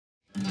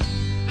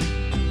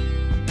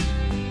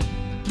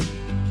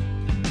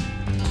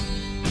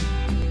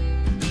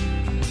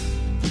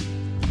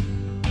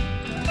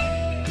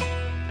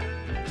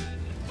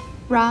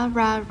Rah,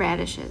 rah,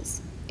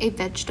 radishes, a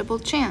vegetable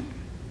chant.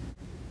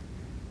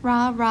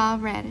 Rah, rah,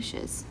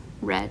 radishes,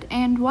 red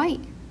and white.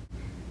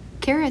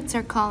 Carrots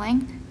are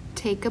calling,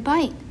 take a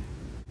bite.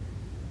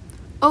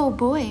 Oh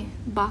boy,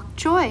 bok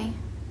choy,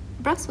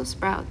 Brussels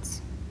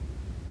sprouts.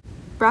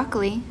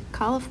 Broccoli,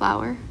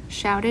 cauliflower,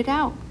 shout it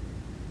out.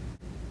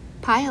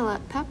 Pile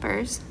up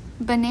peppers,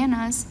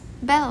 bananas,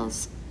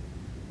 bells.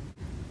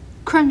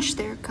 Crunch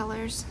their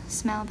colors,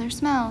 smell their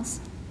smells.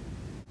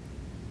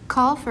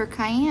 Call for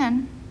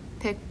cayenne,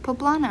 pick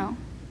poblano.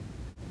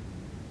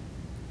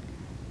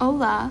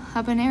 Hola,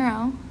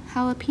 habanero,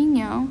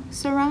 jalapeno,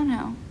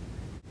 serrano.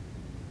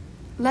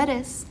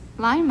 Lettuce,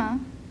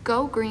 lima,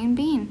 go green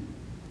bean.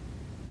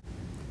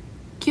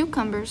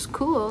 Cucumbers,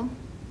 cool,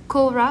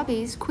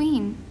 kohlrabi's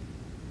queen.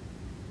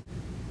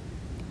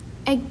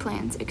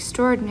 Eggplants,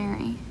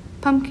 extraordinary,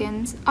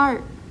 pumpkins,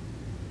 art.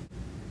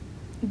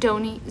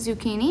 Don't eat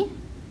zucchini,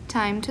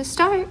 time to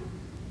start.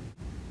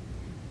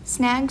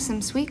 Snag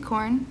some sweet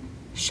corn,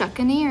 shuck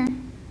an ear.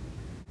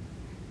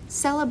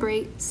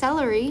 Celebrate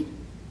celery,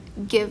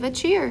 give a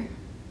cheer.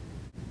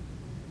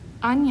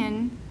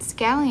 Onion,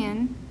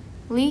 scallion,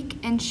 leek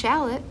and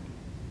shallot.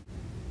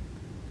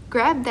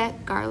 Grab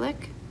that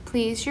garlic,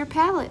 please your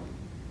palate.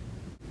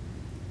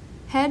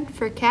 Head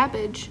for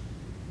cabbage,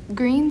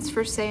 greens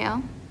for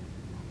sale.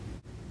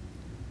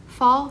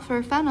 Fall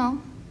for fennel,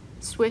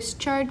 Swiss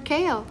chard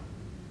kale.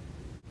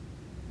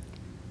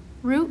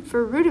 Root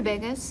for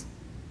rutabagas,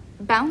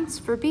 bounce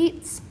for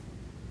beets.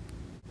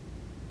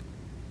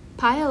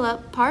 Pile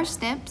up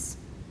parsnips,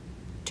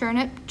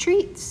 turnip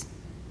treats.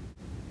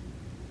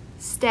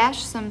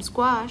 Stash some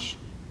squash,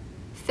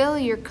 fill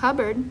your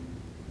cupboard.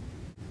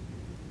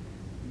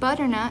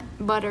 Butternut,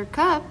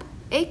 buttercup,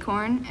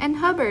 acorn, and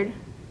Hubbard.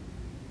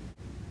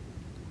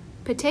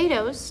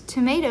 Potatoes,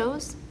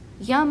 tomatoes,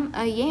 yum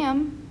a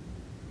yam.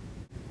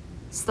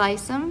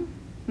 Slice 'em,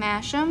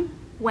 mash 'em,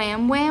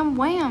 wham, wham,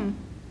 wham.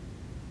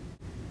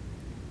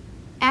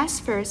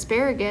 Ask for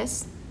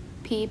asparagus,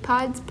 pea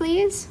pods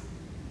please.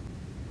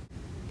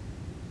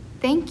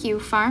 Thank you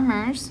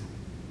farmers,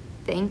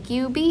 thank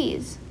you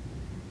bees.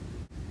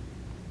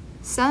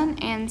 Sun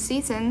and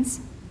seasons,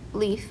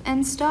 leaf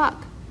and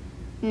stalk.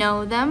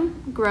 Know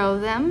them, grow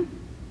them.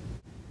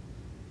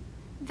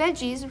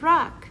 Veggies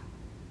rock.